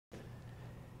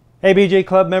Hey BJ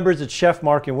Club members, it's Chef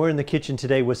Mark and we're in the kitchen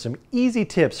today with some easy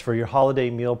tips for your holiday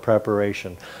meal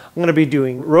preparation. I'm going to be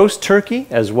doing roast turkey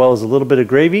as well as a little bit of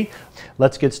gravy.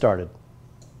 Let's get started.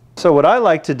 So what I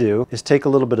like to do is take a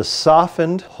little bit of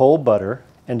softened whole butter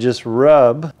and just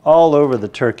rub all over the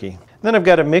turkey. Then I've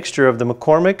got a mixture of the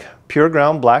McCormick pure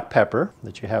ground black pepper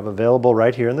that you have available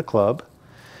right here in the club.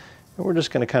 And we're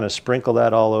just going to kind of sprinkle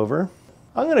that all over.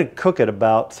 I'm going to cook at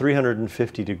about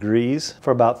 350 degrees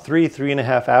for about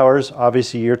 3.5 hours.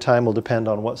 Obviously your time will depend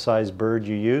on what size bird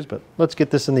you use, but let's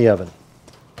get this in the oven.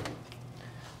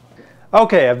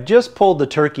 Okay, I've just pulled the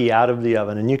turkey out of the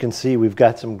oven and you can see we've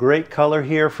got some great color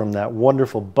here from that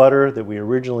wonderful butter that we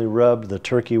originally rubbed the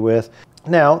turkey with.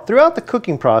 Now, throughout the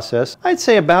cooking process, I'd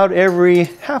say about every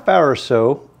half hour or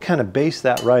so, kind of baste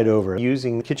that right over.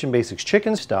 Using Kitchen Basics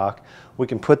chicken stock, we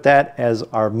can put that as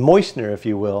our moistener, if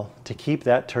you will, to keep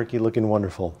that turkey looking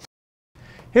wonderful.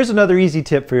 Here's another easy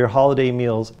tip for your holiday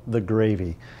meals, the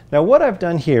gravy. Now what I've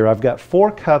done here, I've got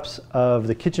 4 cups of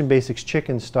the Kitchen Basics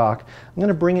chicken stock. I'm going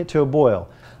to bring it to a boil.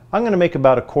 I'm going to make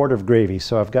about a quart of gravy.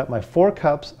 So I've got my 4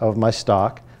 cups of my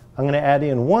stock. I'm going to add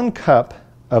in 1 cup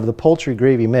of the poultry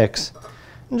gravy mix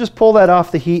and just pull that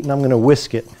off the heat, and I'm going to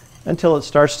whisk it until it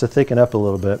starts to thicken up a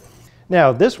little bit.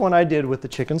 Now this one I did with the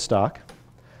chicken stock.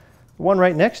 The one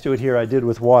right next to it here I did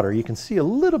with water. You can see a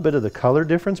little bit of the color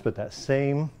difference, but that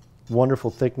same wonderful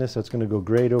thickness that's going to go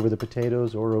great over the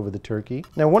potatoes or over the turkey.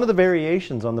 Now one of the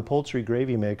variations on the poultry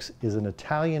gravy mix is an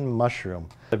Italian mushroom.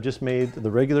 I've just made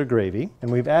the regular gravy and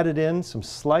we've added in some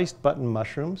sliced button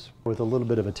mushrooms with a little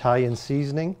bit of Italian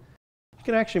seasoning. You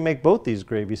can actually make both these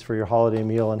gravies for your holiday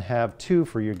meal and have 2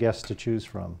 for your guests to choose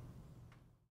from.